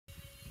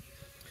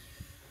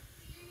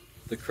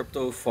The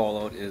crypto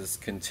fallout is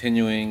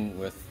continuing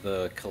with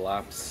the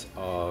collapse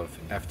of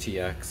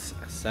FTX.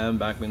 Sam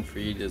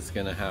Bankman-Fried is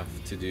going to have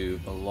to do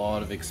a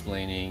lot of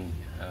explaining.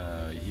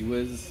 He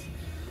was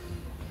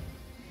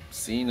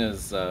seen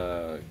as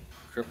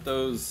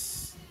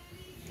crypto's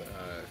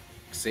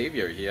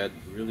savior. He had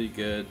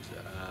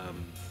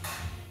um,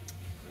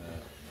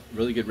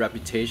 really good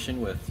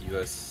reputation with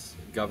U.S.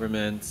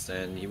 governments,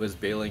 and he was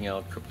bailing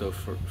out crypto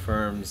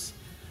firms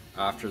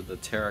after the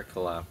Terra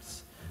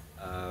collapse.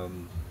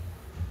 Um,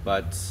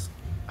 But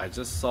I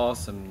just saw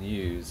some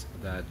news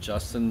that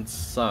Justin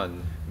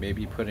Sun may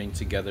be putting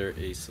together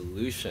a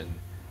solution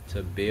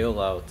to bail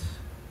out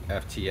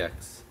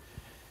FTX.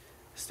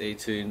 Stay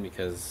tuned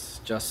because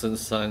Justin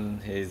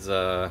Sun is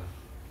I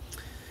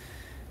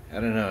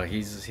don't know,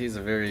 he's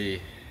a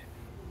very,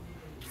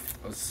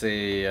 let's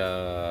say,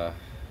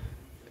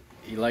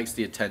 he likes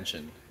the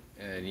attention,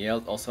 and he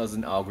also has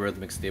an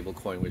algorithmic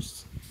stablecoin which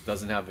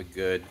doesn't have a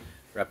good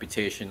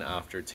reputation after